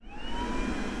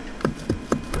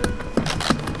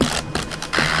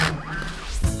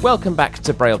Welcome back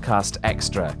to Braillecast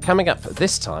Extra. Coming up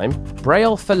this time,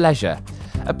 Braille for Leisure,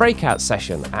 a breakout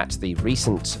session at the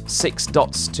recent 6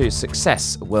 Dots to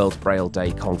Success World Braille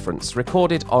Day conference,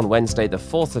 recorded on Wednesday the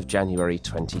 4th of January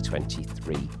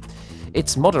 2023.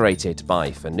 It's moderated by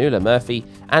Fionnuala Murphy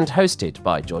and hosted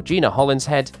by Georgina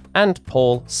Hollinshead and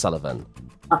Paul Sullivan.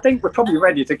 I think we're probably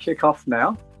ready to kick off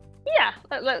now. Yeah,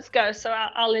 let's go. So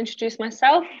I'll introduce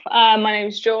myself. My name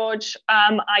is George.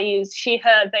 I use she,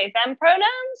 her, they, them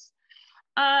pronouns.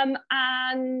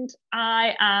 And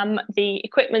I am the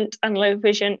equipment and low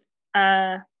vision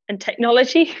and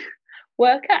technology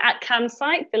worker at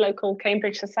CAMSite, the local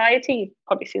Cambridge Society. You've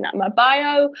probably seen that in my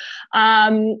bio.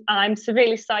 I'm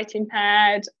severely sight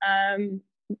impaired.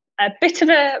 A bit of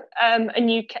a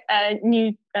new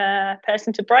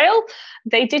person to Braille.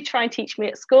 They did try and teach me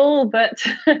at school, but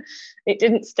it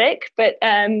didn't stick. But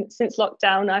since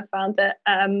lockdown, I found that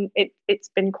it's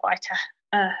been quite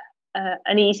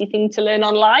an easy thing to learn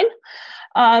online.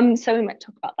 So we might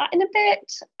talk about that in a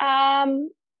bit.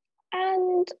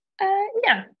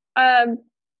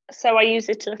 So I use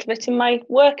it a little bit in my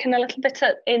work and a little bit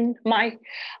in my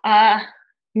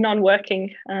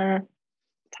non-working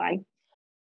time.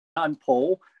 I'm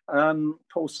Paul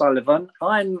Sullivan.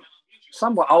 I'm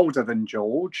somewhat older than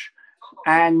George,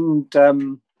 and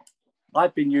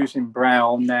I've been using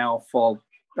Braille now for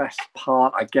best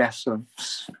part, I guess, of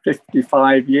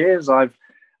 55 years. I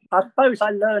suppose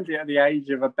I learned it at the age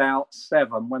of about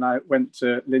 7 when I went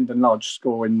to Linden Lodge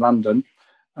School in London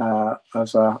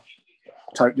as a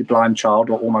totally blind child,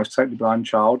 or almost totally blind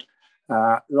child.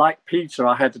 Like Peter,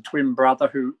 I had a twin brother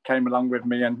who came along with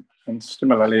me and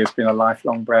similarly has been a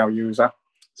lifelong Braille user,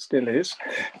 still is,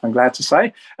 I'm glad to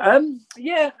say. I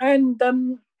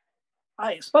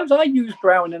suppose I use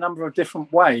Braille in a number of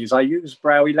different ways. I use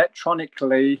Braille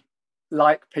electronically.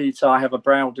 Like Peter, I have a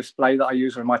Braille display that I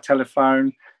use with my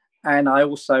telephone, and I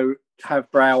also have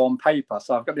Braille on paper.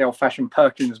 So I've got the old-fashioned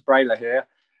Perkins Brailler here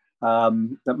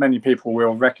that many people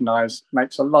will recognise,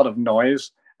 makes a lot of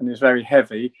noise and is very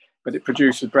heavy, but it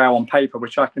produces Braille on paper,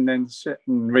 which I can then sit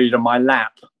and read on my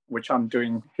lap, which I'm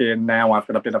doing here now. I've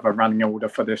got a bit of a running order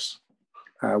for this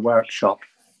workshop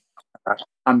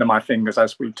under my fingers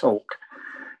as we talk.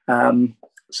 One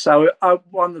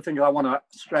of the things I want to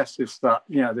stress is that,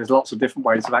 there's lots of different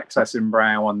ways of accessing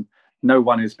Braille, and no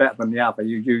one is better than the other.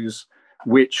 You use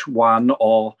which one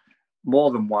or more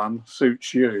than one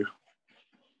suits you.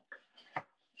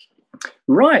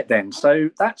 Right then, so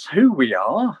that's who we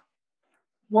are.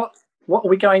 What are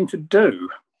we going to do?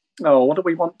 Or what do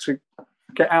we want to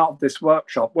get out of this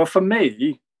workshop? Well, for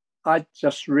me, I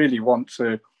just really want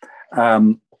to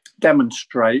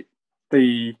demonstrate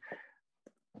the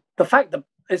fact that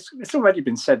it's already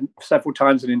been said several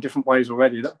times and in different ways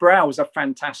already, that Braille is a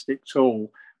fantastic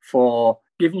tool for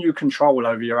giving you control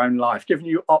over your own life, giving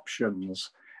you options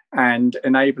and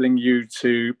enabling you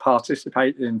to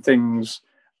participate in things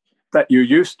that you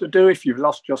used to do if you've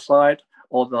lost your sight,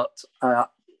 or that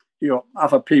your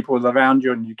other people around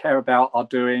you and you care about are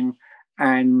doing.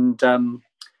 And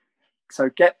so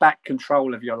get back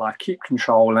control of your life, keep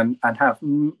control, and have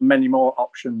many more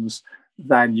options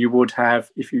than you would have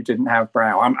if you didn't have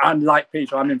Braille. I'm like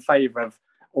Peter, I'm in favour of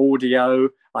audio.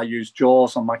 I use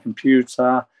JAWS on my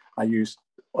computer. I use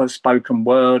spoken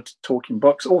word, talking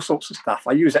books, all sorts of stuff.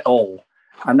 I use it all.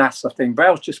 And that's the thing.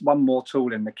 Braille's just one more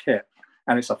tool in the kit,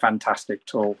 and it's a fantastic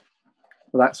tool.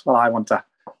 So that's what I want to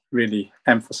really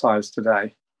emphasise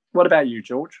today. What about you,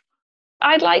 George?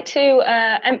 I'd like to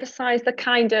emphasise the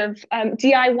kind of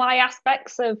DIY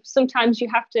aspects of sometimes you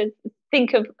have to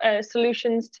think of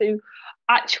solutions to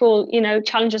actual,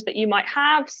 challenges that you might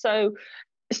have. So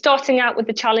starting out with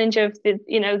the challenge of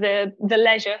the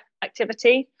leisure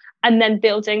activity, and then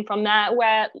building from there,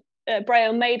 where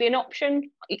Braille may be an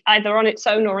option, either on its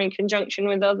own or in conjunction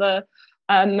with other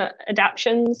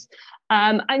adaptions,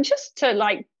 and just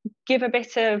to give a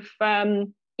bit of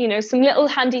some little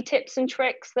handy tips and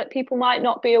tricks that people might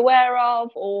not be aware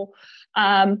of, or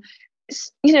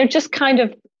just kind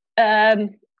of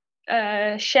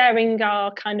sharing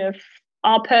our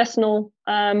personal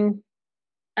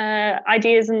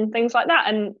ideas and things like that,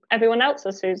 and everyone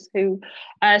else's so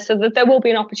that there will be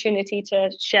an opportunity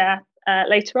to share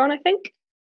later on, I think.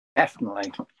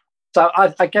 Definitely. So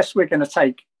I guess we're going to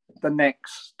take the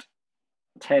next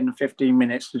 10-15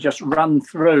 minutes to just run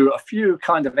through a few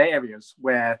kind of areas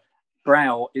where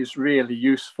Braille is really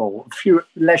useful, a few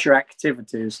leisure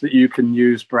activities that you can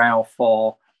use Braille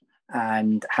for,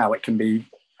 and how it can be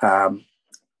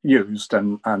used,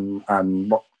 and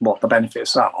what the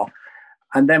benefits are.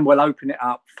 And then we'll open it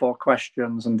up for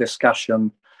questions and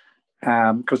discussion,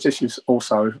 because this is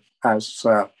also, as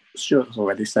Stuart's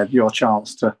already said, your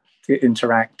chance to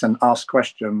interact and ask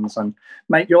questions and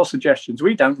make your suggestions.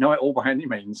 We don't know it all by any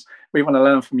means. We want to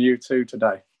learn from you too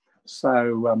today.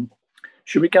 So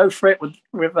should we go for it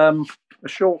with a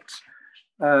short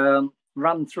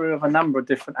run through of a number of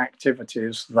different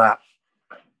activities that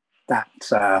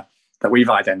we've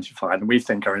identified and we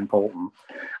think are important,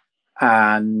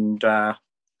 and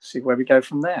see where we go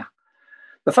from there.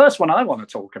 The first one I want to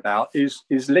talk about is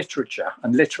literature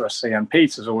and literacy, and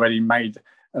Peter's already made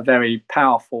a very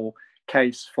powerful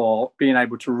case for being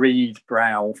able to read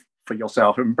Braille for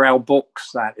yourself, and Braille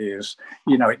books, that is.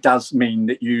 It does mean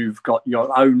that you've got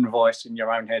your own voice in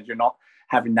your own head. You're not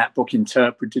having that book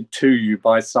interpreted to you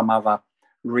by some other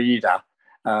reader,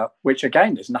 which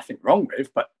again, there's nothing wrong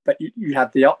with, but you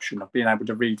have the option of being able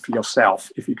to read for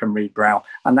yourself if you can read Braille,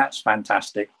 and that's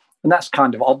fantastic. And that's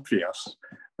kind of obvious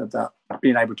that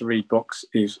being able to read books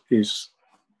is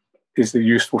the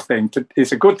useful thing.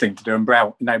 It's a good thing to do, and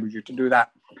Braille enables you to do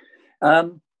that.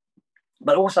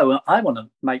 But also, I want to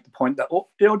make the point that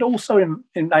it would also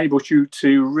enable you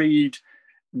to read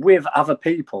with other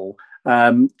people,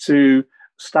 to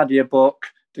study a book,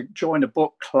 to join a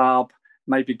book club,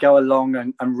 maybe go along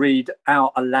and read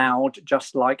out aloud,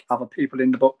 just like other people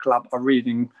in the book club are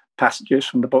reading passages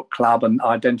from the book club and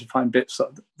identifying bits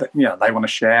that they want to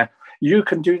share. You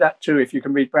can do that too if you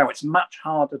can read Braille. It's much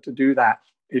harder to do that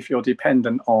if you're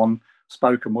dependent on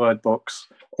spoken word books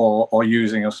or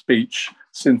using a speech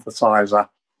synthesizer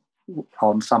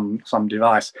on some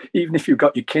device. Even if you've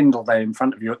got your Kindle there in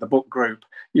front of you at the book group,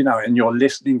 and you're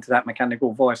listening to that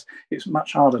mechanical voice, it's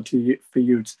much harder for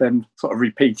you to then sort of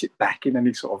repeat it back in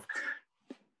any sort of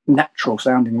natural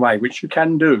sounding way, which you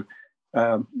can do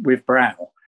with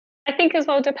Braille. I think as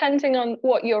well, depending on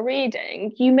what you're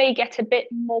reading, you may get a bit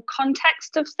more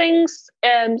context of things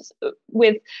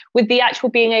with the actual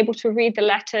being able to read the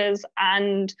letters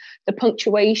and the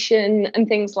punctuation and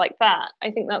things like that. I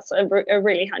think that's a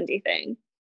really handy thing.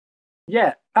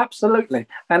 Yeah, absolutely.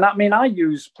 And I mean, I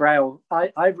use Braille.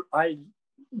 I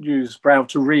use Braille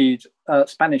to read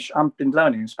Spanish. I've been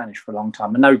learning Spanish for a long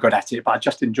time. I'm no good at it, but I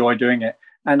just enjoy doing it.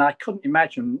 And I couldn't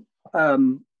imagine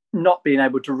not being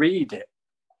able to read it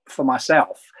for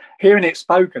myself. Hearing it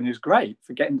spoken is great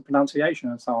for getting the pronunciation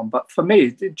and so on, but for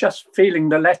me, just feeling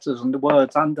the letters and the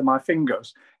words under my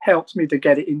fingers helps me to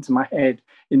get it into my head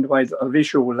in the way that a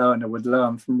visual learner would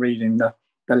learn from reading the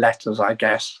letters, I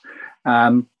guess.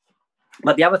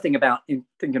 But the other thing about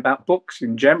thinking about books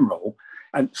in general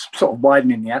and sort of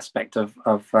widening the aspect of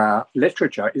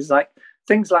literature is like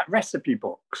things like recipe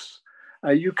books.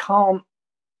 You can't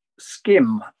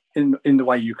skim in the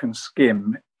way you can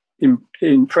skim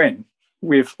in print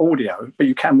with audio, but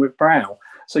you can with Braille.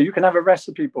 So you can have a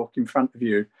recipe book in front of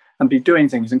you and be doing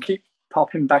things and keep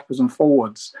popping backwards and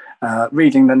forwards,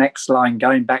 reading the next line,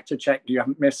 going back to check you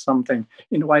haven't missed something,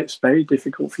 in a way it's very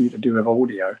difficult for you to do with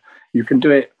audio. You can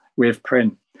do it with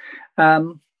print,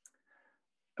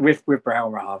 with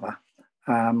Braille rather.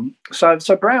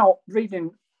 So Braille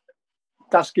reading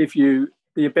does give you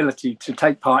the ability to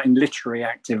take part in literary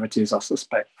activities, I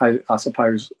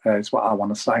suppose is what I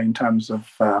want to say in terms of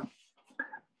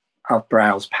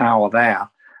Braille's power there,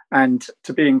 and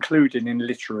to be included in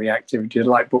literary activities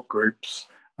like book groups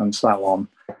and so on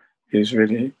is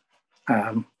really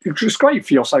it's just great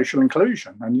for your social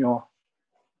inclusion, and you're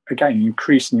again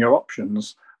increasing your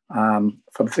options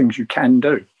for the things you can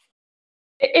do.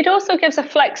 It also gives a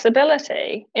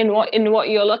flexibility in what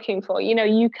you're looking for.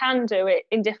 You can do it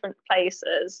in different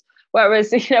places.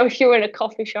 Whereas, if you're in a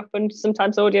coffee shop, and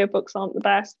sometimes audiobooks aren't the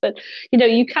best, but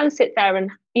you can sit there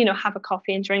and have a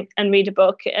coffee and drink and read a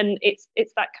book, and it's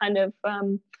that kind of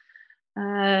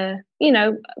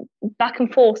back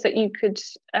and forth that you could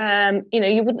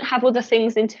you wouldn't have other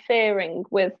things interfering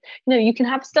with. You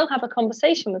can still have a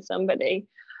conversation with somebody.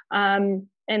 And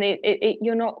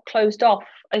you're not closed off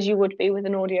as you would be with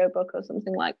an audiobook or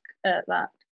something like that.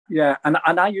 Yeah, and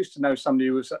I used to know somebody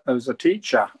who was a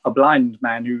teacher, a blind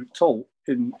man who taught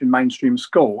in mainstream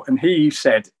school, and he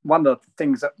said one of the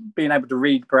things that being able to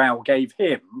read Braille gave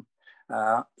him,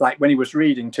 like when he was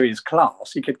reading to his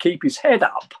class, he could keep his head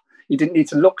up. He didn't need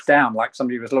to look down like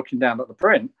somebody was looking down at the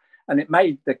print, and it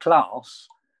made the class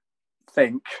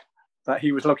think that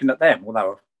he was looking at them,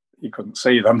 although he couldn't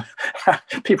see them.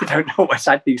 People don't always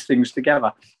add these things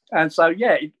together. And so,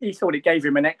 yeah, he thought it gave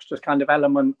him an extra kind of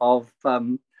element of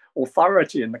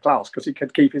authority in the class because he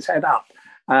could keep his head up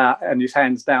and his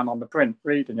hands down on the print,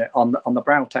 reading it on the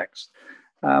Braille text.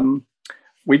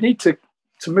 We need to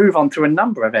move on to a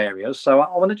number of areas. So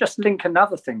I want to just link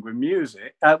another thing with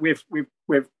music, with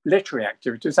literary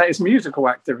activities. That is musical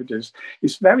activities.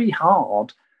 It's very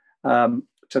hard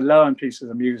to learn pieces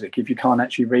of music if you can't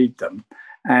actually read them.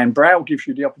 And Braille gives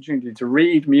you the opportunity to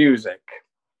read music.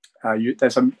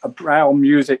 There's a Braille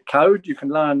music code. You can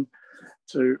learn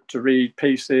to read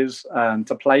pieces and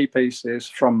to play pieces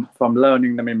from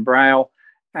learning them in Braille.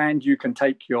 And you can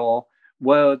take your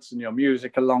words and your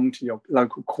music along to your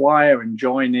local choir and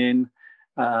join in,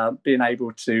 being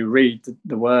able to read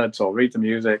the words or read the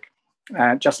music,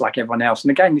 just like everyone else.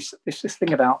 And again, it's this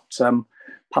thing about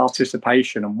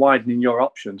participation and widening your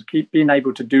options, keep being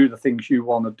able to do the things you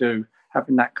want to do,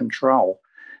 having that control.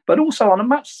 But also on a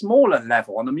much smaller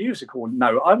level, on a musical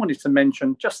note, I wanted to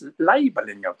mention just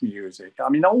labelling of music. I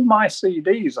mean, all my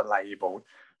CDs are labelled.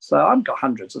 So I've got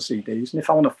hundreds of CDs. And if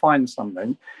I want to find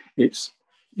something, it's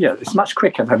much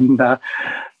quicker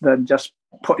than just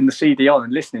putting the CD on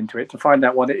and listening to it to find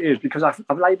out what it is, because I've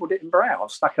labelled it in Braille.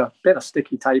 I've stuck a bit of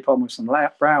sticky tape on with some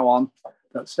Braille on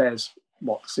that says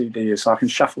what the CD is, so I can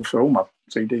shuffle through all my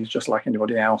CDs just like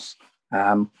anybody else.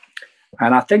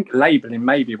 And I think labelling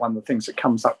may be one of the things that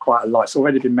comes up quite a lot. It's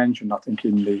already been mentioned, I think,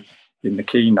 in the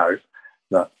keynote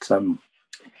that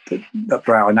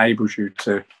Braille enables you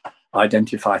to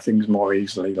identify things more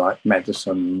easily, like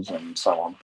medicines and so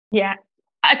on. Yeah,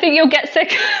 I think you'll get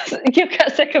sick. You'll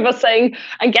get sick of us saying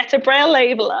and get a Braille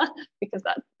labeler, because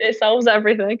it solves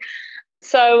everything.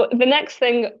 So the next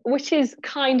thing, which is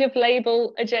kind of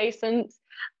label adjacent,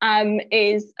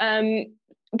 is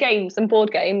games and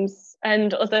board games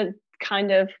and other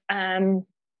kind of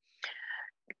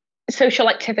social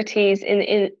activities.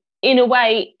 In a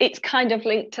way, it's kind of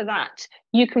linked to that.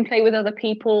 You can play with other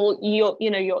people. Your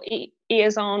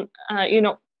ears aren't. You're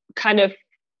not kind of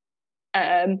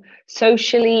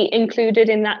socially included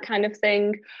in that kind of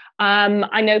thing.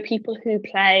 I know people who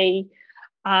play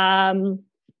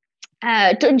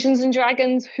Dungeons and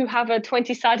Dragons who have a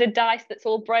 20-sided dice that's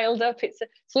all brailled up. It's a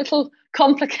little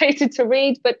complicated to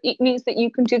read, but it means that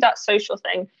you can do that social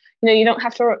thing. You don't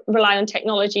have to rely on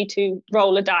technology to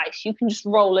roll a dice. You can just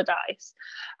roll a dice.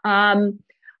 And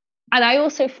I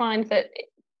also find that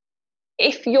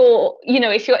if you're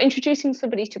introducing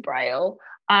somebody to Braille,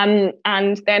 and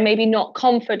they're maybe not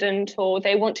confident, or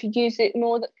they want to use it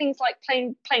more, that things like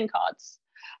playing cards,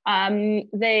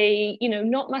 they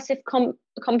not massive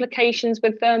complications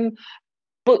with them,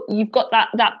 but you've got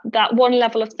that one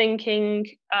level of thinking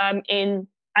in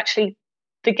actually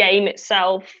the game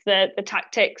itself, the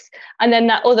tactics, and then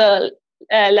that other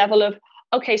level of,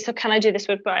 okay, so can I do this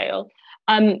with Braille?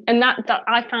 And that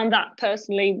I found that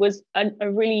personally was a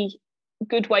really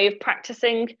good way of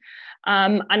practicing,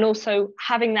 and also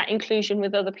having that inclusion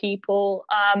with other people,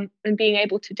 and being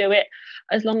able to do it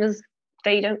as long as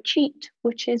they don't cheat,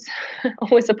 which is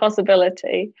always a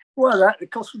possibility. Well, of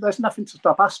course, there's nothing to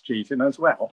stop us cheating as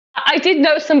well. I did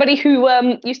know somebody who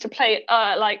used to play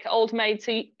like Old Maid,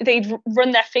 so they'd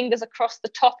run their fingers across the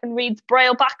top and read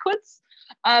Braille backwards,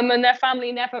 and their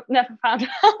family never found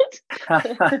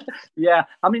out. Yeah,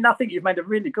 I mean, I think you've made a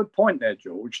really good point there,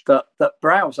 George, that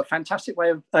Braille's a fantastic way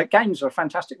of, games are a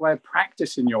fantastic way of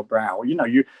practicing your Braille.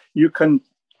 You can,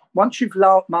 once you've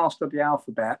mastered the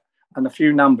alphabet and a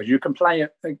few numbers, you can play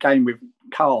a game with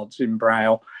cards in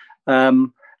Braille.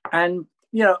 And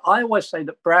I always say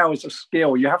that Braille is a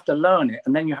skill. You have to learn it,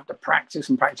 and then you have to practice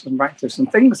and practice and practice.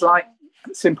 And things like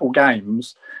simple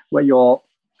games where you're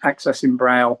accessing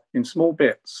Braille in small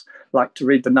bits, like to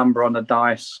read the number on a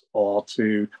dice or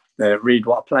to read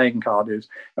what a playing card is,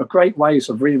 are great ways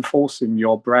of reinforcing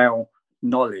your Braille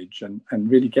knowledge and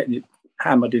really getting it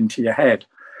hammered into your head.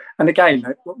 And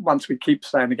again, once we keep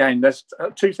saying again, there's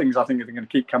two things I think are going to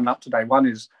keep coming up today. One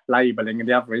is labelling, and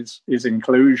the other is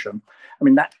inclusion. I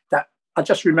mean, that I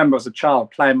just remember as a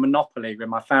child playing Monopoly with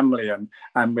my family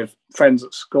and with friends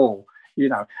at school,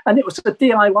 and it was a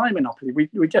DIY Monopoly.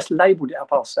 We just labelled it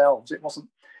up ourselves. It wasn't.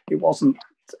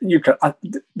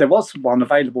 There was one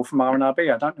available from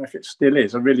RNRB. I don't know if it still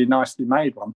is, a really nicely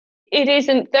made one. It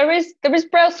isn't. There is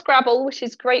Braille Scrabble, which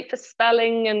is great for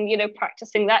spelling and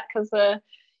practicing that, because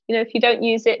if you don't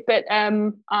use it. But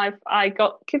I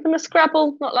got given a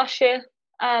Scrabble not last year,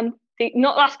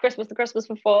 not last Christmas, the Christmas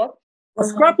before. Well,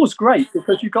 Scrabble's great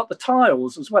because you've got the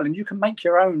tiles as well, and you can make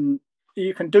your own.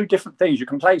 You can do different things. You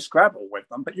can play Scrabble with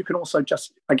them, but you can also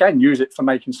just, again, use it for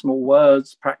making small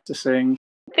words, practicing.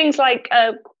 Things like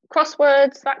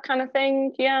crosswords, that kind of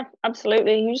thing. Yeah,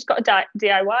 absolutely. You just got to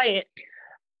DIY it.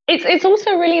 It's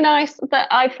also really nice that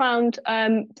I found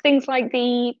things like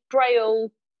the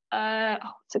Braille,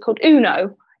 what's it called?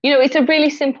 Uno. It's a really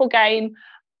simple game,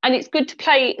 and it's good to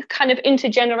play kind of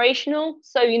intergenerational.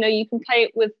 So, you can play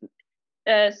it with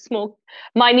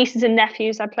my nieces and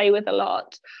nephews I play with a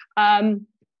lot.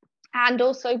 and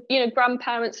also,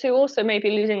 grandparents who also may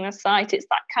be losing their sight. It's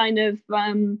that kind of,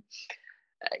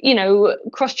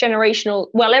 cross-generational,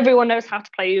 well, everyone knows how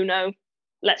to play Uno,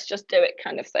 let's just do it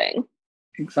kind of thing.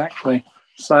 Exactly.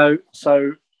 So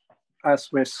as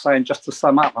we're saying, just to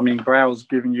sum up, I mean, Braille's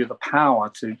giving you the power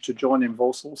to join in with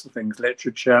all sorts of things: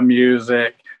 literature,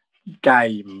 music,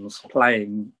 games,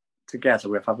 playing together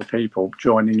with other people,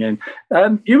 joining in.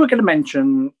 You were going to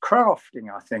mention crafting,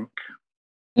 I think.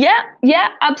 Yeah,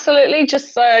 absolutely.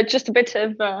 Just a bit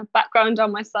of background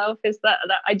on myself is that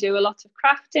I do a lot of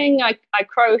crafting. I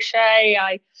crochet.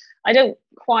 I don't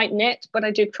quite knit, but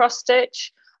I do cross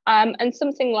stitch. And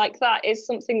something like that is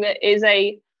something that is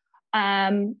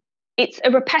it's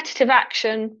a repetitive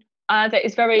action that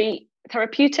is very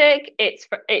therapeutic. It's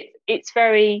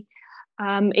very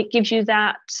it gives you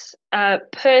that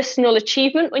personal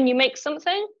achievement when you make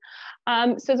something.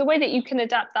 So the way that you can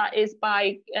adapt that is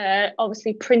by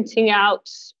obviously printing out.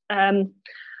 I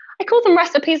call them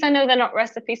recipes. I know they're not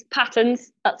recipes,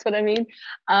 patterns. That's what I mean.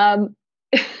 The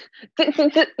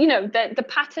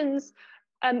patterns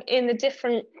in the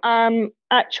different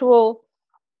actual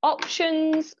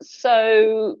options.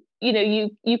 So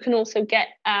you can also get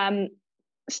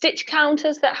stitch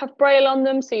counters that have Braille on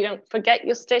them, so you don't forget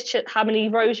your stitch at how many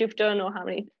rows you've done or how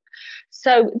many.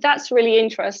 So that's really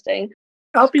interesting.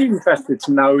 I'll be interested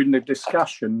to know in the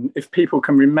discussion if people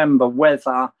can remember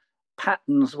whether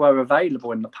patterns were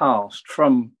available in the past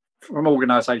from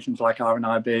organisations like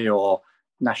RNIB or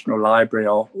National Library,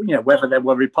 or whether there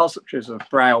were repositories of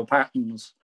Braille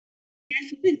patterns.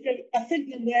 Yes, I think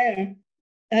there were.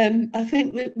 I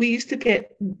think that we used to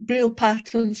get Braille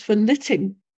patterns for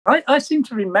knitting. I seem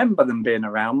to remember them being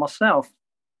around myself.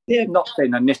 Yeah. Not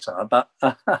being a knitter, but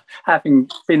having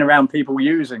been around people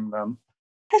using them.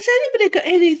 Has anybody got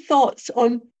any thoughts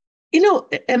on,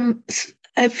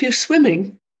 if you're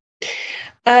swimming,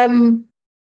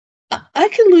 I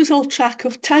can lose all track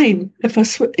of time if I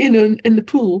swim, in the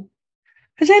pool.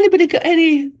 Has anybody got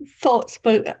any thoughts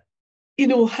about,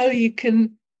 how you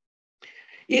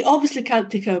obviously can't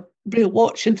take a Braille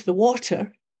watch into the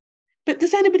water, but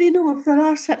does anybody know if there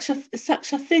are such a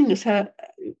thing as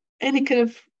any kind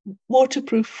of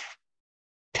waterproof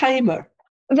timer?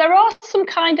 There are some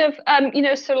kind of,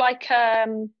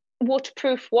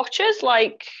 waterproof watches,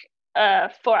 like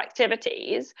for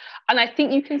activities, and I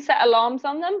think you can set alarms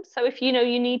on them. So if you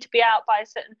need to be out by a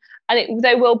certain, and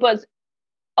they will buzz.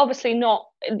 Obviously not.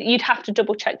 You'd have to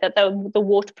double check that they're the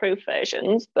waterproof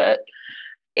versions, but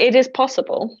it is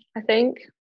possible, I think.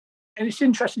 And it's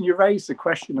interesting you raised the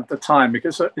question of the time,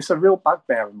 because it's a real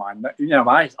bugbear of mine that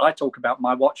I talk about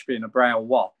my watch being a Braille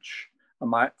watch.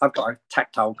 I've got a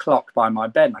tactile clock by my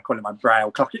bed, and I call it my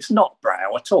Braille clock. It's not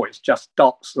Braille at all. It's just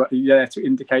dots that are there to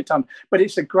indicate time. But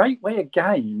it's a great way,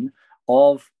 again,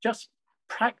 of just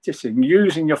practicing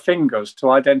using your fingers to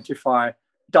identify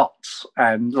dots,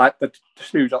 and like the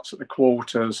 2 dots at the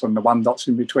quarters and the 1 dots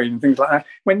in between and things like that.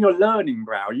 When you're learning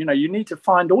Braille, you need to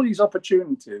find all these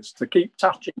opportunities to keep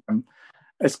touching them,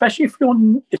 especially if you're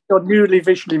newly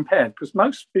visually impaired, because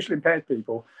most visually impaired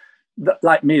people,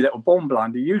 like me, that were born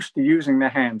blind, are used to using their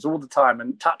hands all the time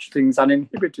and touch things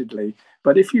uninhibitedly.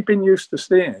 But if you've been used to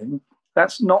seeing,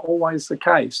 that's not always the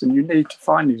case, and you need to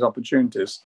find these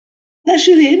opportunities. That's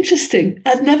really interesting.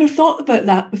 I've never thought about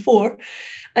that before.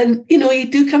 And, you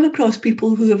do come across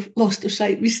people who have lost their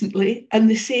sight recently, and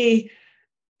they say,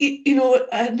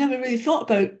 I've never really thought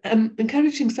about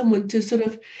encouraging someone to sort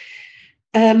of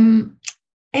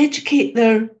educate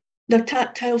their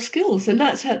tactile skills. And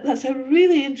that's a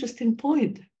really interesting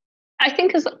point. I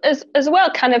think as well,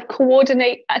 kind of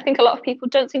coordinate. I think a lot of people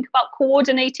don't think about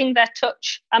coordinating their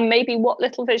touch and maybe what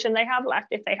little vision they have left,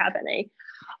 if they have any.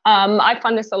 I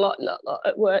find this a lot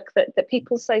at work, that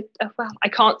people say, oh, well, I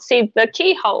can't see the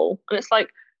keyhole. And it's like,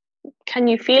 can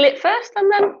you feel it first?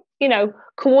 And then,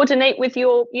 coordinate with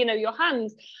your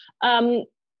hands. And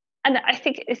I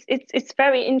think it's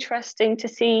very interesting to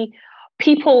see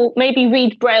people maybe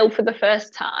read Braille for the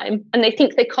first time, and they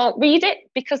think they can't read it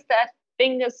because their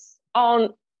fingers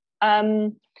aren't,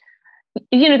 they're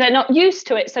not used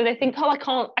to it. So they think, oh, I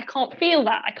can't feel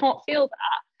that. I can't feel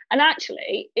that. And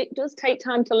actually, it does take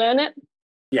time to learn it.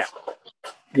 Yeah.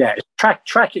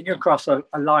 Tracking across a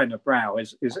line of Braille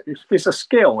is a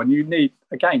skill, and you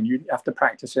have to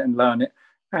practice it and learn it.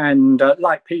 And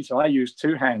like Peter, I use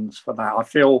 2 hands for that. I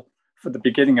feel for the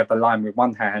beginning of the line with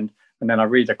 1 hand, and then I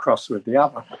read across with the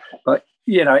other. But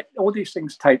all these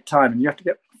things take time, and you have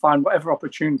to find whatever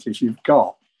opportunities you've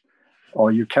got,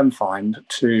 or you can find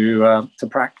to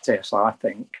practice, I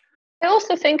think. I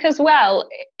also think as well,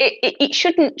 it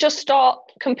shouldn't just start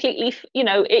completely,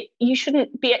 you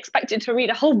shouldn't be expected to read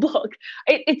a whole book.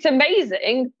 It's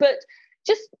amazing, but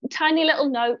just tiny little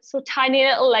notes or tiny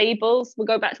little labels. We'll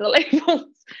go back to the labels.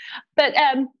 But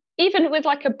even with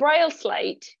like a Braille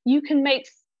slate, you can make,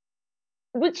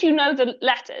 once you know the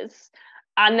letters,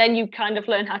 and then you kind of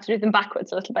learn how to do them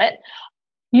backwards a little bit,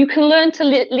 you can learn to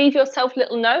leave yourself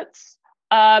little notes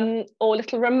or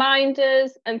little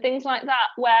reminders and things like that,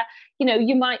 where,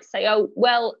 you might say, oh,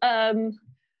 well,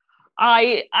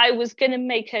 I was going to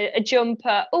make a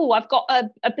jumper. Oh, I've got a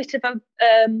bit of a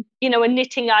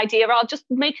knitting idea. I'll just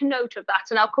make a note of that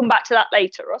and I'll come back to that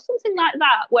later, or something like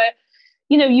that, where,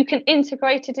 you can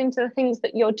integrate it into the things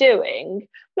that you're doing.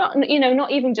 Not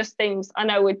even just things. I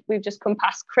know we've just come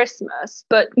past Christmas,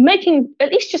 but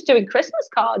at least just doing Christmas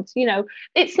cards,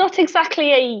 it's not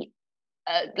exactly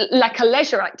like a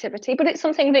leisure activity, but it's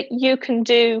something that you can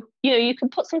do. You can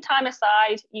put some time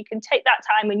aside, you can take that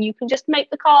time and you can just make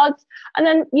the cards, and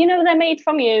then they're made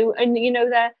from you, and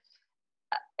they're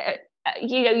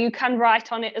you can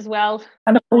write on it as well.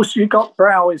 And of course, you got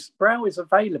Braille is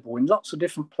available in lots of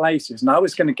different places, and I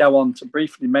was going to go on to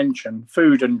briefly mention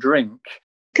food and drink.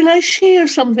 Can I share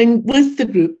something with the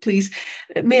group, please?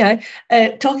 May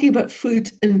I? Talking about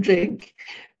food and drink,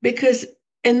 because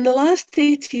in the last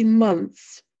 18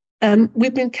 months,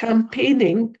 we've been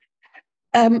campaigning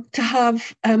to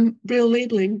have Braille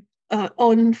labelling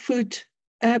on food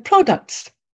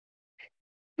products.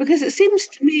 Because it seems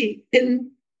to me in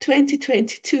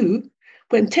 2022,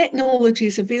 when technology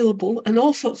is available and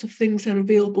all sorts of things are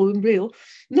available in Braille,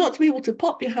 not to be able to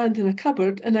pop your hand in a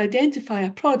cupboard and identify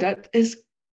a product is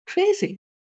crazy.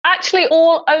 Actually,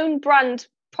 all own brand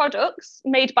products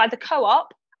made by the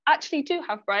co-op actually do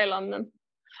have Braille on them.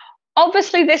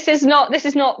 Obviously, this is not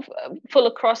full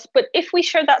across, but if we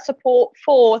show that support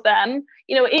for them,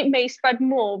 it may spread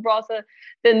more rather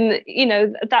than,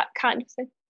 that kind of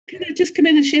thing. Can I just come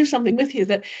in and share something with you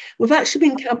that we've actually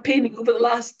been campaigning over the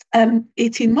last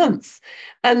 18 months.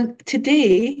 And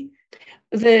today,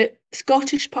 the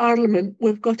Scottish Parliament,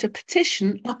 we've got a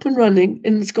petition up and running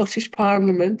in the Scottish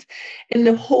Parliament in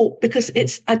the hope, because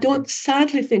I don't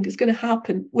sadly think it's going to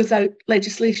happen without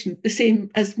legislation, the same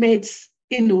as meds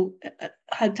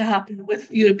had to happen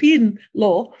with European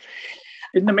law.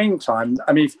 In the meantime,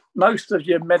 I mean, most of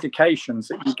your medications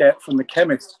that you get from the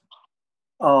chemist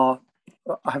have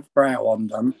Braille on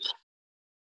them.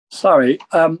 Sorry,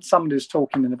 somebody's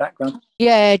talking in the background.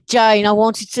 Yeah, Jane, I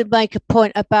wanted to make a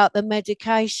point about the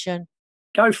medication.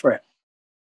 Go for it.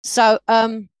 So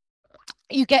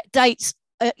you get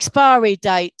expiry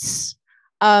dates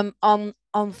on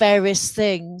various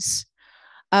things.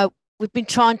 We've been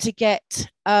trying to get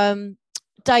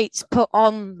dates put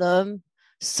on them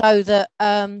so that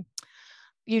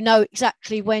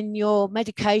exactly when your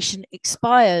medication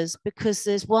expires, because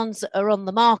there's ones that are on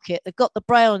the market, they've got the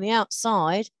Braille on the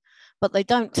outside, but they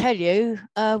don't tell you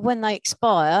when they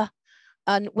expire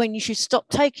and when you should stop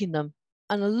taking them.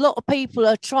 And a lot of people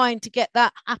are trying to get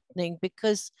that happening,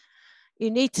 because you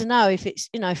need to know if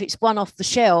it's one off the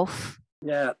shelf.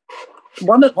 Yeah.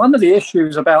 One of the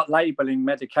issues about labelling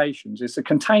medications is the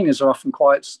containers are often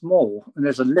quite small and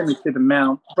there's a limited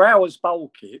amount. Braille is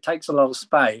bulky, it takes a lot of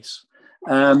space.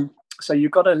 So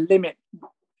you've got a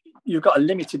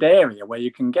limited area where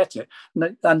you can get it.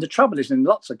 And the trouble is, in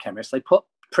lots of chemists, they put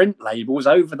print labels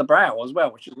over the Braille as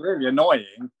well, which is really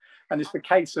annoying. And it's the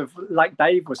case of, like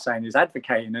Dave was saying, is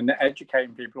advocating and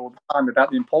educating people all the time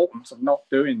about the importance of not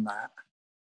doing that.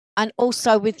 And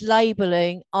also with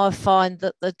labelling, I find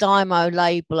that the Dymo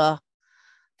labeler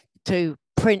to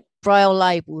print Braille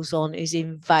labels on is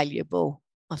invaluable.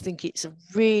 I think it's a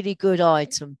really good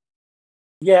item.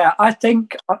 Yeah, I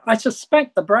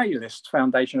suspect the Braillist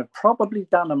Foundation have probably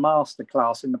done a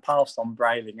masterclass in the past on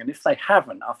Brailing, and if they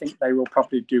haven't, I think they will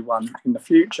probably do one in the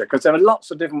future, because there are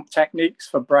lots of different techniques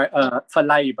for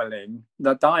labelling.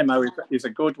 The Dymo is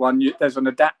a good one. There's an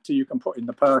adapter you can put in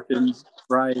the Perkins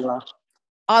Brailer.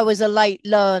 I was a late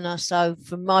learner, so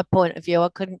from my point of view, I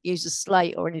couldn't use a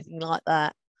slate or anything like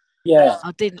that. Yeah,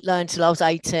 I didn't learn till I was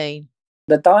 18.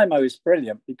 The Dymo is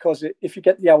brilliant because if you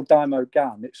get the old Dymo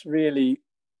gun, it's really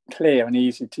clear and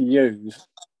easy to use,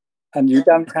 and you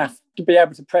don't have to be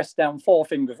able to press down 4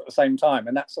 fingers at the same time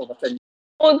and that sort of thing.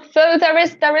 Although there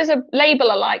is a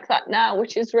labeler like that now,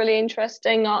 which is really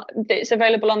interesting. It's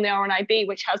available on the RNIB,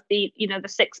 which has the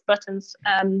 6 buttons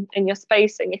in your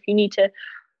spacing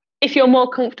if you're more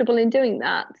comfortable in doing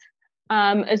that,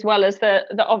 as well as the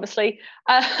obviously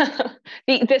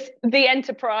the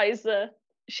enterprise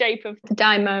shape of the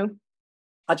Dymo.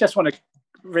 I just want to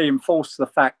reinforce the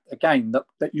fact again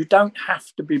that you don't have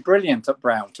to be brilliant at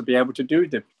Braille to be able to do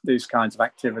these kinds of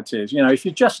activities. You know, if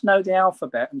you just know the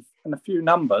alphabet and a few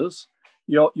numbers,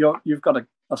 you've got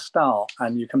a start,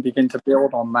 and you can begin to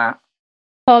build on that.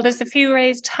 Paul, there's a few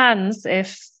raised hands.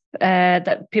 If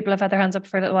that people have had their hands up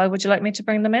for a little while, would you like me to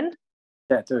bring them in?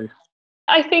 Yeah, do.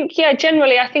 I think, yeah,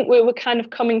 generally, I think we're kind of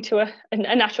coming to a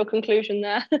natural conclusion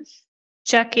there.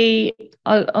 Jackie,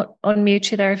 I'll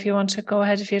unmute you there if you want to go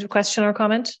ahead if you have a question or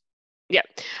comment. Yeah,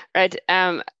 right.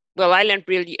 Well, I learned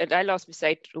Braille. I lost my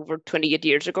sight over 28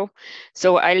 years ago.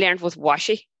 So I learned with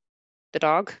Washi, the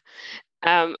dog.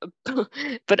 But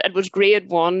it was grade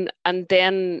 1. And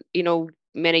then, you know,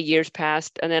 many years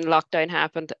passed, and then lockdown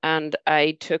happened, and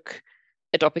I took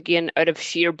it up again out of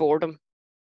sheer boredom.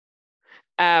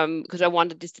 Because I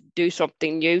wanted to do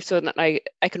something new so that I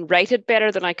can write it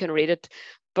better than I can read it.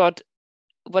 But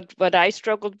what I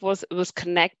struggled was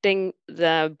connecting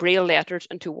the Braille letters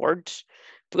into words,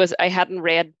 because I hadn't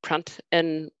read print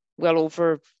in well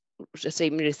over, let's say,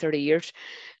 maybe 30 years.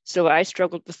 So I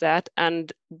struggled with that,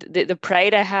 and the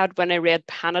pride I had when I read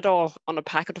Panadol on a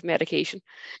packet of medication.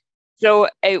 So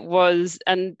it was,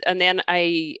 and then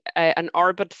an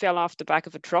orbit fell off the back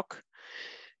of a truck.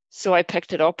 So I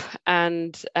picked it up,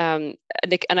 and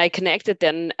I connected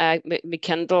then my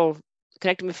Kindle,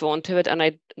 connected my phone to it, and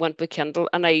I went with Kindle,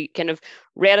 and I kind of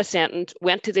read a sentence,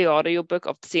 went to the audiobook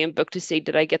of the same book to see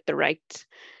did I get the right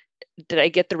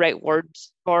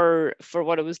words for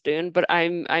what I was doing. But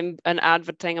I'm an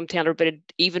avid thing. I'm telling everybody,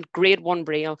 even grade 1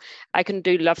 Braille, I can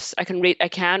do lifts, I can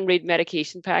read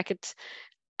medication packets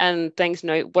and things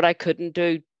now, what I couldn't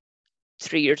do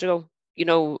 3 years ago. You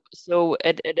know, so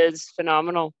it is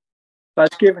phenomenal.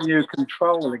 That's giving you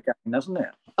control again, isn't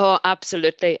it? Oh,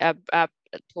 absolutely.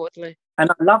 Totally. And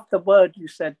I love the word you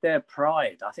said there,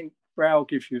 pride. I think Braille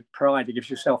gives you pride. It gives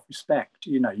you self-respect.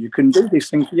 You know, you can do these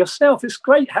things for yourself. It's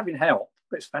great having help,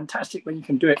 but it's fantastic when you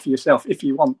can do it for yourself if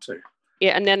you want to.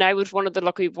 Yeah, and then I was one of the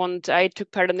lucky ones. I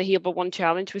took part in the Hable 1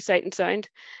 challenge with Sight and Sound,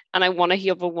 and I won a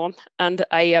Hable 1, and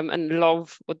I am in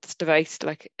love with this device.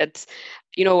 Like, it's,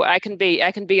 you know, I can be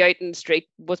out in the street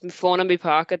with my phone in my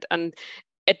pocket, and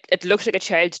it looks like a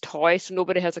child's toy, so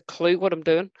nobody has a clue what I'm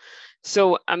doing.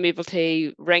 So I'm able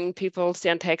to ring people,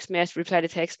 send text messages, reply to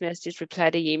text messages,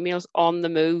 reply to emails on the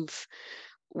move,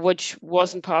 which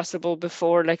wasn't possible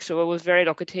before. Like, so I was very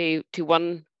lucky to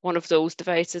win one of those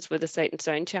devices with a Sight and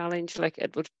Sound challenge. Like,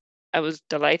 I was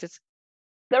delighted.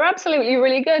 They're absolutely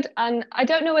really good. And I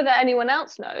don't know whether anyone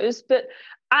else knows, but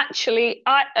actually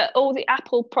all the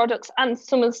Apple products and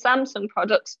some of the Samsung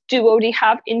products do already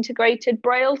have integrated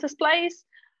Braille displays.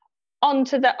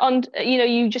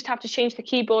 You just have to change the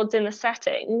keyboards in the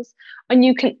settings, and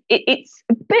you can. It's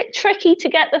a bit tricky to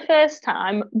get the first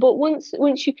time, but once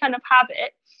you kind of have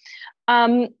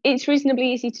it, it's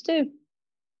reasonably easy to do.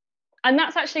 And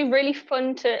that's actually really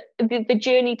fun. The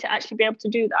journey to actually be able to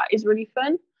do that is really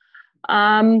fun.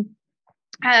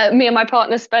 Me and my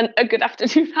partner spent a good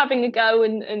afternoon having a go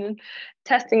and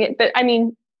testing it. But I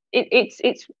mean,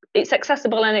 it's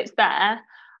accessible and it's there.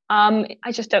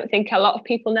 I just don't think a lot of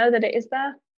people know that it is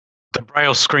there. The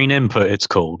Braille screen input, it's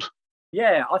called.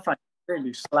 Yeah, I find it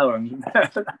really slow, and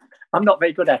I'm not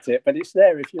very good at it, but it's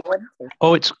there if you want to.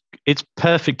 Oh, it's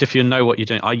perfect if you know what you're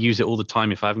doing. I use it all the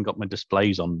time if I haven't got my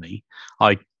displays on me.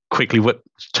 I quickly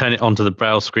turn it onto the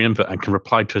Braille screen input and can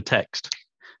reply to a text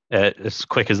as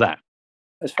quick as that.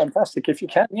 It's fantastic if you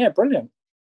can. Yeah, brilliant.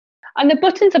 And the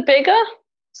buttons are bigger,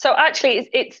 so actually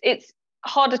it's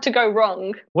harder to go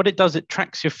wrong. What it does, it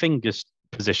tracks your fingers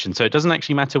position, so it doesn't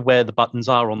actually matter where the buttons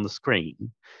are on the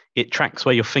screen. It tracks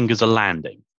where your fingers are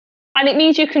landing, and it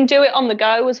means you can do it on the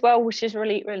go as well, which is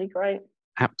really, really great.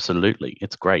 Absolutely,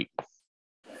 it's great.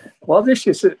 Well, this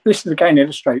again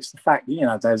illustrates the fact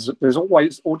that there's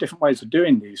always all different ways of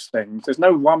doing these things. There's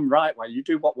no one right way. You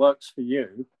do what works for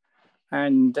you,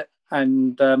 and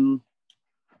again,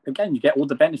 you get all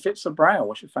the benefits of Braille,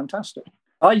 which is fantastic.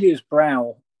 I use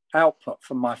Braille output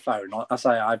from my phone. I say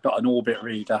I've got an Orbit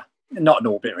reader, not an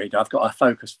Orbit reader. I've got a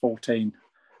Focus 14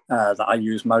 that I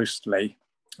use mostly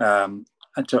and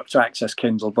to access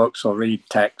Kindle books or read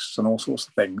texts and all sorts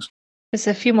of things. There's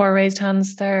a few more raised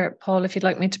hands there, Paul, if you'd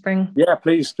like me to bring. Yeah,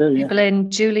 please do. People in.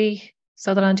 Julie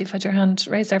Sutherland, you've had your hand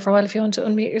raised there for a while if you want to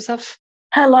unmute yourself.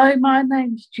 Hello, my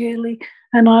name's Julie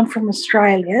and I'm from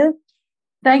Australia.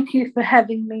 Thank you for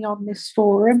having me on this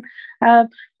forum. I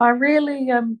really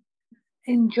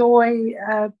enjoy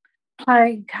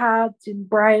playing cards in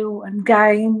Braille and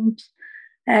games,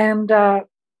 and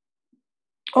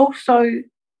also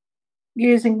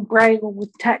using Braille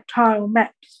with tactile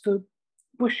maps for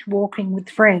bushwalking with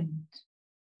friends.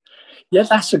 Yeah,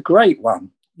 that's a great one.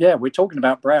 yeah, we're talking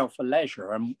about Braille for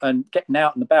leisure and getting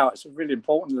out and about. It's a really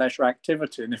important leisure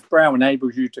activity. And if Braille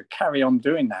enables you to carry on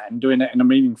doing that and doing it in a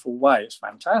meaningful way, it's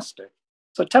fantastic.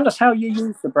 So tell us how you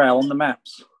use the Braille on the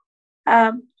maps.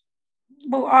 Well,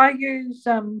 I use,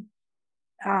 the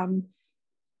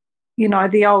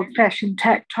old-fashioned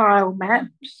tactile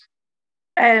maps,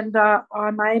 and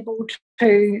I'm able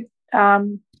to have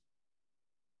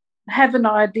an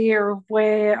idea of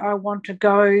where I want to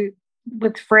go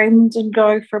with friends and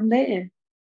go from there.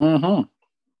 Mm-hmm.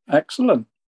 Excellent.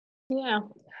 Yeah,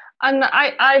 and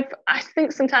I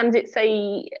think sometimes it's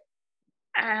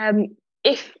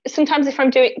if I'm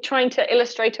trying to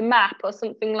illustrate a map or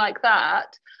something like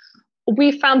that,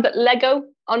 we found that Lego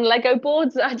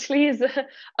boards actually is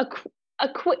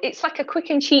it's like a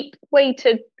quick and cheap way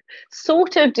to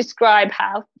sort of describe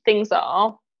how things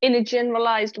are in a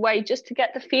generalized way, just to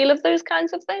get the feel of those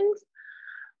kinds of things.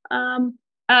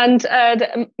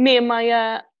 Me and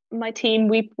my team,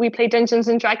 we play Dungeons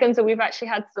and Dragons, and we've actually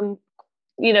had some,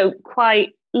 quite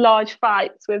large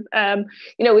fights with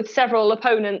with several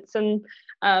opponents and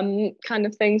kind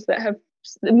of things that have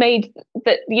made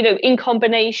that, in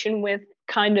combination with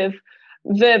kind of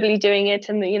verbally doing it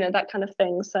and that kind of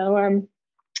thing. So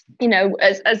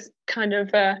as kind of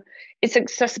it's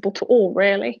accessible to all,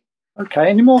 really. Okay,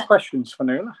 any more questions for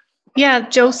Nuala? Yeah,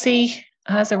 Josie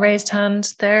has a raised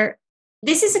hand there.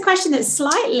 This is a question that's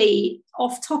slightly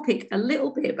off topic a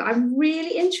little bit, but I'm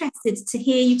really interested to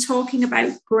hear you talking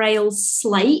about Braille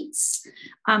slates.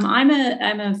 I'm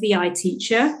a VI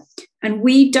teacher, and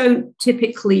we don't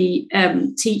typically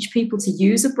teach people to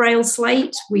use a Braille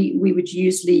slate. We would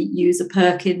usually use a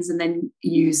Perkins and then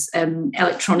use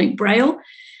electronic Braille.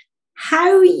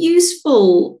 How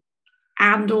useful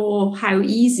and or how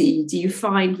easy do you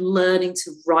find learning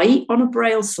to write on a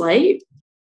Braille slate?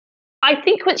 I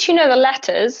think once you know the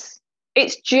letters,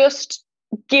 it's just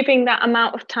giving that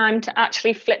amount of time to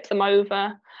actually flip them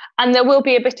over. And there will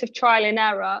be a bit of trial and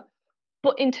error.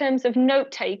 But in terms of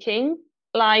note taking,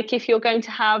 like if you're going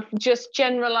to have just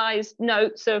generalized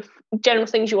notes of general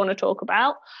things you want to talk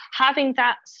about, having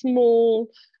that small,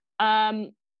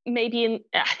 I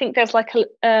think there's like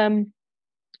a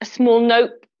small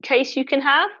note case you can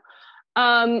have.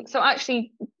 So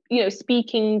actually,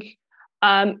 speaking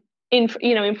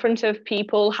in front of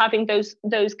people, having those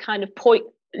kind of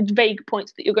vague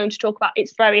points that you're going to talk about,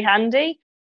 it's very handy.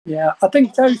 Yeah, I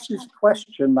think Josie's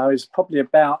question though is probably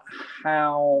about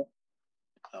how,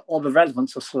 or the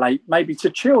relevance of slate maybe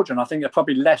to children. I think they're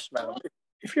probably less relevant.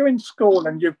 If you're in school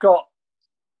and you've got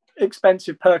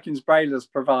expensive Perkins Braillers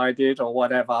provided or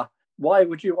whatever, why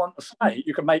would you want a slate?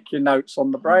 You can make your notes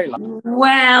on the Braille.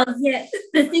 Well, yeah,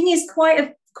 the thing is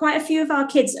quite a few of our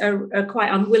kids are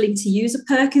quite unwilling to use a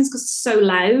Perkins because it's so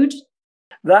loud.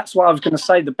 That's what I was going to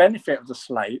say. The benefit of the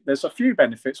slate, there's a few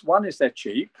benefits. One is they're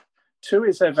cheap. 2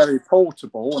 is they're very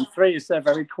portable. And 3 is they're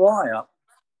very quiet.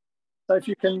 So if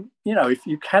you can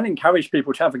encourage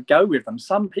people to have a go with them.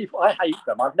 Some people, I hate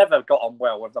them. I've never got on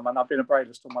well with them, and I've been a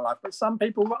Braillist all my life. But some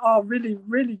people are really,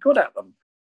 really good at them.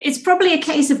 It's probably a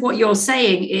case of what you're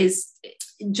saying is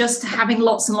just having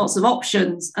lots and lots of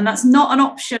options. And that's not an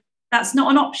option. That's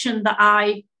not an option that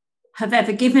I have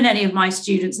ever given any of my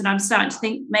students. And I'm starting to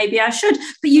think maybe I should.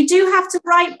 But you do have to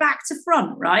write back to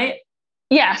front, right?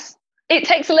 Yes. It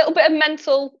takes a little bit of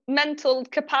mental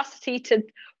capacity to,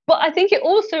 but I think it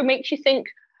also makes you think,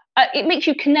 it makes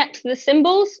you connect the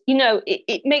symbols.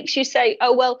 It makes you say,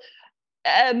 oh, well,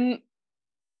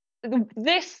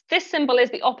 this symbol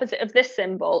is the opposite of this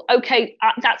symbol. Okay,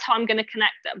 that's how I'm going to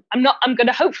connect them. I'm going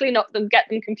to hopefully not get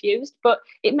them confused, but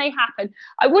it may happen.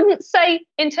 I wouldn't say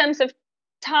in terms of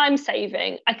time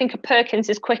saving. I think a Perkins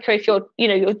is quicker if you're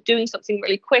doing something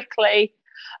really quickly.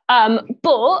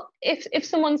 But if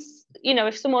someone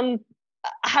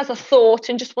has a thought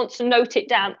and just wants to note it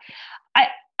down,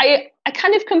 I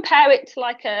kind of compare it to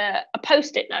like a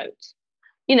Post-it note.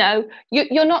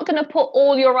 You're not going to put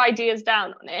all your ideas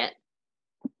down on it,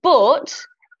 but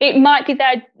it might be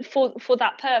there for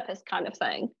that purpose, kind of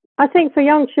thing. I think for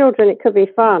young children, it could be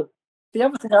fun. The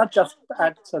other thing I'd just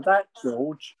add to that,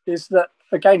 George, is that,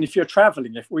 again, if you're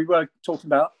travelling, if we were talking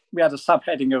about, we had a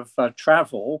subheading of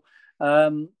travel,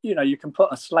 you can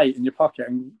put a slate in your pocket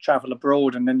and travel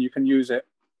abroad, and then you can use it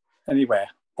anywhere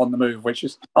on the move, which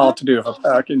is hard to do with a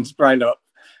Perkins Braille.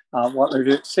 What is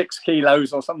it, 6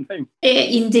 kilos or something?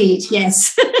 Indeed,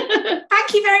 yes.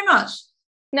 Thank you very much.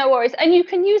 No worries. And you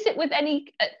can use it with any,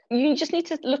 you just need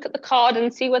to look at the card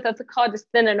and see whether the card is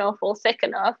thin enough or thick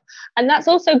enough. And that's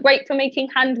also great for making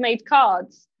handmade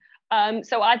cards.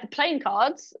 So either plain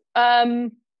cards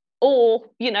or,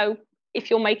 if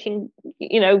you're making,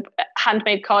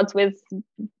 handmade cards with,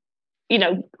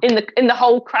 in the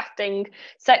whole crafting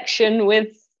section with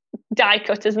die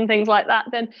cutters and things like that,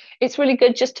 then it's really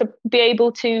good just to be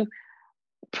able to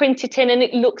print it in and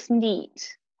it looks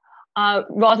neat,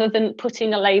 rather than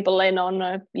putting a label in on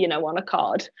a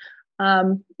card.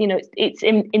 It's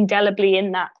indelibly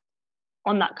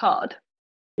on that card.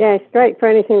 Yeah, it's great for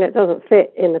anything that doesn't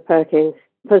fit in the Perkins,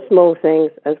 for small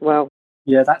things as well.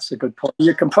 Yeah, that's a good point.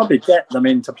 You can probably get them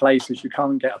into places you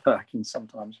can't get a Perkins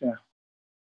sometimes, yeah.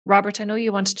 Robert, I know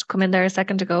you wanted to come in there a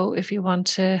second ago. If you want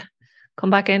to come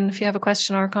back in, if you have a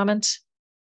question or a comment.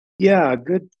 Yeah,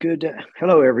 good.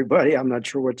 Hello, everybody. I'm not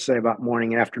sure what to say about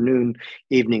morning, afternoon,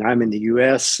 evening. I'm in the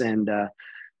U.S. and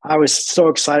I was so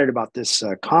excited about this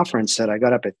conference that I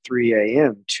got up at 3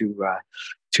 a.m.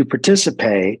 to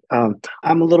participate.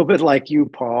 I'm a little bit like you,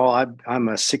 Paul.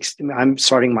 I'm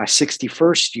starting my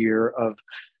 61st year of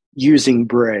using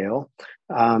Braille.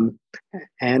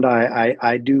 And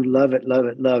I do love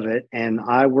it. And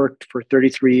I worked for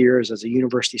 33 years as a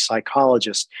university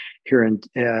psychologist here in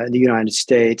the United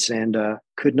States and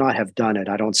could not have done it.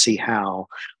 I don't see how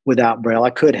without Braille. I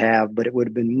could have, but it would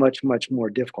have been much, much more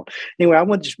difficult. Anyway, I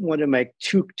just wanted to make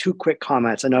two quick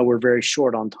comments. I know we're very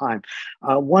short on time.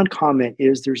 One comment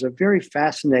is there's a very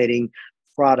fascinating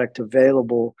product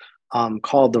available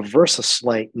called the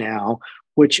VersaSlate now,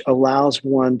 which allows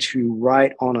one to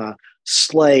write on a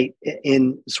slate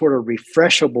in sort of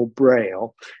refreshable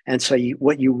Braille. And so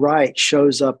what you write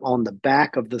shows up on the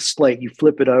back of the slate. You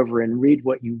flip it over and read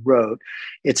what you wrote.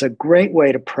 It's a great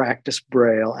way to practice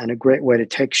Braille and a great way to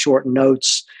take short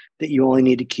notes that you only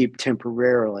need to keep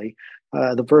temporarily.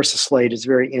 The VersaSlate is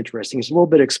very interesting. It's a little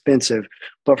bit expensive,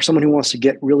 but for someone who wants to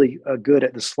get really good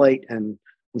at the slate and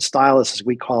stylus, as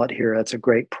we call it here, that's a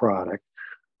great product.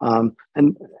 And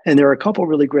there are a couple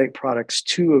really great products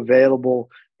too available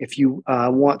if you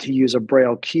want to use a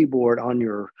Braille keyboard on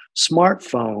your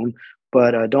smartphone,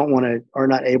 but are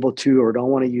not able to or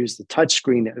don't want to use the touch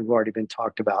screen that we've already been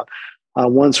talked about.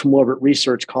 One's from Orbit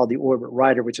Research called the Orbit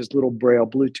Writer, which is a little Braille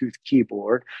Bluetooth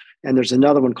keyboard. And there's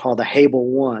another one called the Hable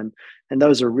One. And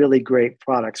those are really great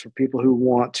products for people who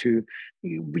want to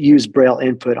use Braille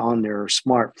input on their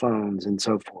smartphones and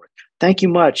so forth. Thank you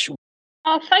much.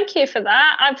 Oh, thank you for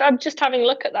that. I'm just having a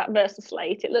look at that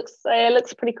VersaSlate. It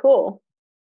looks pretty cool.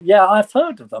 Yeah, I've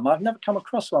heard of them. I've never come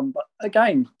across one. But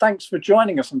again, thanks for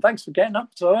joining us and thanks for getting up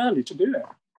so early to do it.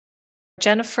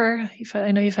 Jennifer,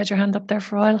 I know you've had your hand up there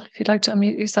for a while. If you'd like to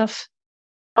unmute yourself.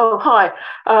 Oh, hi.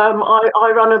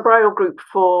 I run a Braille group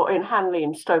in Hanley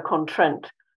in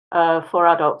Stoke-on-Trent for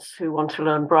adults who want to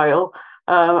learn Braille.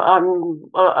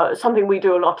 Something we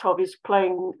do a lot of is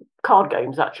playing card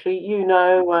games, actually,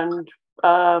 and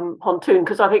Pontoon,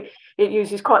 because I think it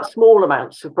uses quite small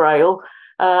amounts of Braille.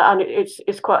 And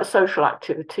it's quite a social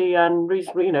activity and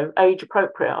reasonably, age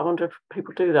appropriate. I wonder if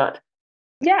people do that.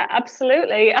 Yeah,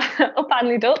 absolutely. Up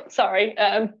Hanley Duck. Sorry,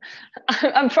 I'm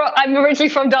originally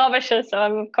from Derbyshire, so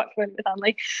I'm quite familiar with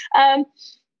Hanley. And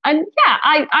yeah,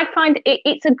 I find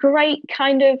it's a great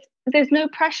kind of. There's no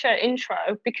pressure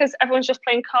intro because everyone's just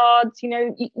playing cards.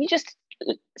 You just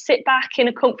sit back in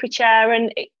a comfy chair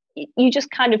and you just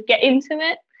kind of get into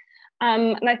it.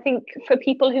 And I think for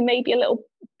people who may be a little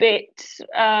bit,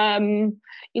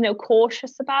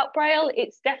 cautious about Braille,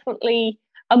 it's definitely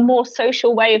a more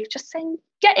social way of just saying,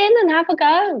 get in and have a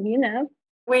go,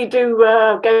 We do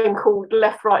a game called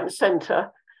Left, Right and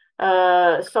Centre,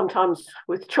 sometimes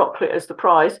with chocolate as the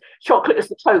prize, chocolate as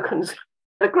the tokens.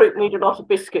 The group need a lot of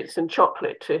biscuits and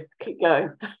chocolate to keep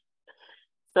going.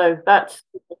 So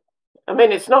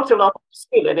it's not a lot of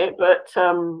skill in it, but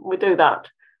we do that.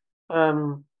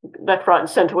 Left, right, and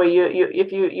centre, where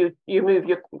if you move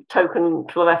your token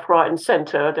to the left, right, and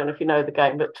centre. I don't know if you know the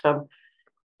game, but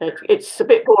it's a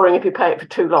bit boring if you play it for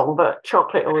too long. But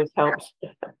chocolate always helps.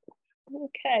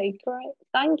 Okay, great,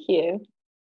 thank you.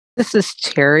 This is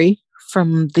Terry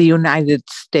from the United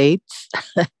States.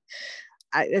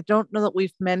 I don't know that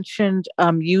we've mentioned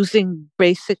using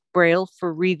basic Braille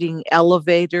for reading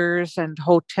elevators and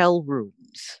hotel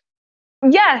rooms.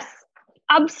 Yes.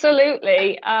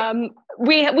 Absolutely.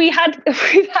 We had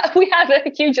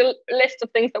a huge list of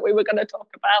things that we were going to talk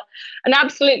about, and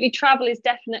absolutely travel is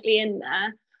definitely in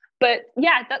there. But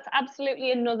yeah, that's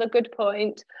absolutely another good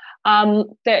point.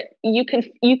 That you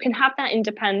can have that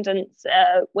independence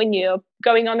when you're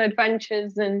going on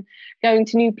adventures and going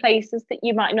to new places that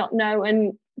you might not know,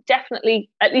 and definitely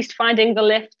at least finding the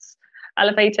lifts,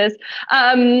 elevators,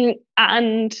 and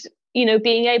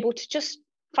being able to just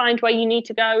find where you need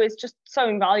to go is just so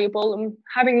invaluable, and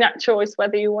having that choice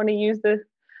whether you want to use the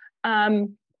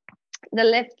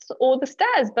lifts or the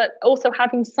stairs, but also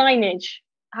having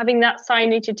that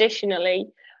signage additionally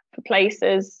for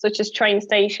places such as train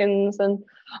stations. And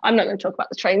I'm not going to talk about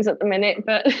the trains at the minute,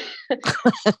 but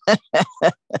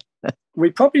we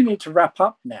probably need to wrap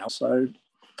up now. So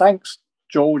thanks,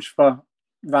 George, for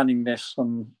running this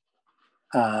and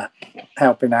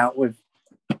helping out with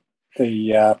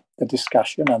the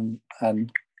discussion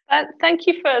and thank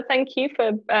you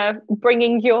for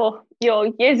bringing your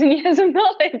years and years of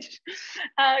knowledge,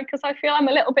 because I feel I'm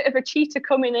a little bit of a cheater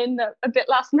coming in a bit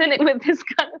last minute with this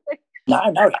kind of thing.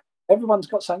 No, everyone's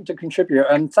got something to contribute,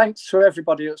 and thanks to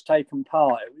everybody that's taken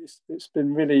part. It's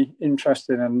been really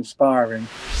interesting and inspiring.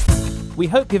 We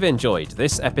hope you've enjoyed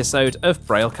this episode of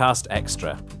Braillecast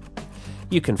Extra.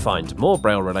 You can find more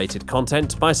Braille-related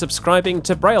content by subscribing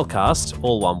to Braillecast,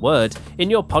 all one word, in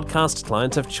your podcast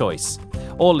client of choice,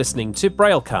 or listening to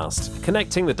Braillecast,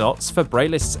 connecting the dots for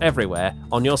Braillists everywhere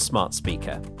on your smart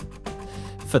speaker.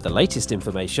 For the latest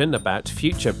information about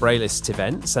future Braillist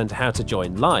events and how to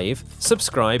join live,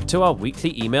 subscribe to our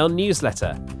weekly email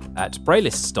newsletter at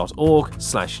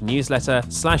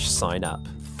braillists.org/newsletter/sign up.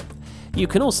 You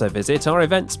can also visit our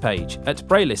events page at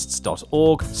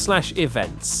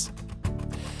braillists.org/events.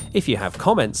 If you have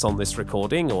comments on this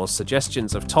recording or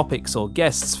suggestions of topics or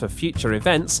guests for future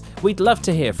events, we'd love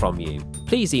to hear from you.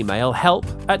 Please email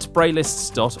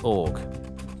help@braillists.org.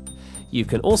 You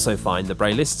can also find the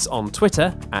Braillists on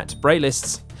Twitter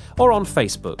 @Braillists or on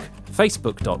Facebook,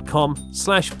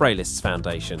 facebook.com/Braillists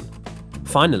Foundation.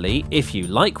 Finally, if you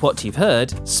like what you've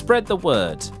heard, spread the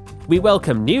word. We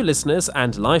welcome new listeners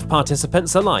and live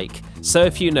participants alike, so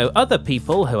if you know other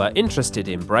people who are interested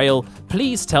in Braille,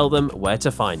 please tell them where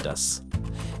to find us.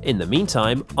 In the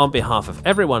meantime, on behalf of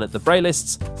everyone at the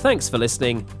Braillists, thanks for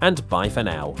listening and bye for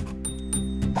now.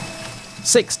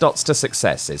 6 Dots to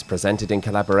Success is presented in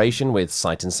collaboration with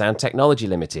Sight and Sound Technology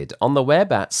Limited on the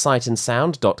web at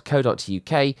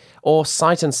sightandsound.co.uk or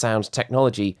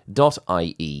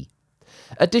sightandsoundtechnology.ie.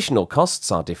 Additional costs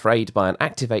are defrayed by an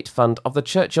Activate fund of the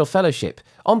Churchill Fellowship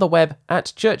on the web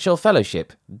at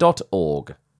churchillfellowship.org.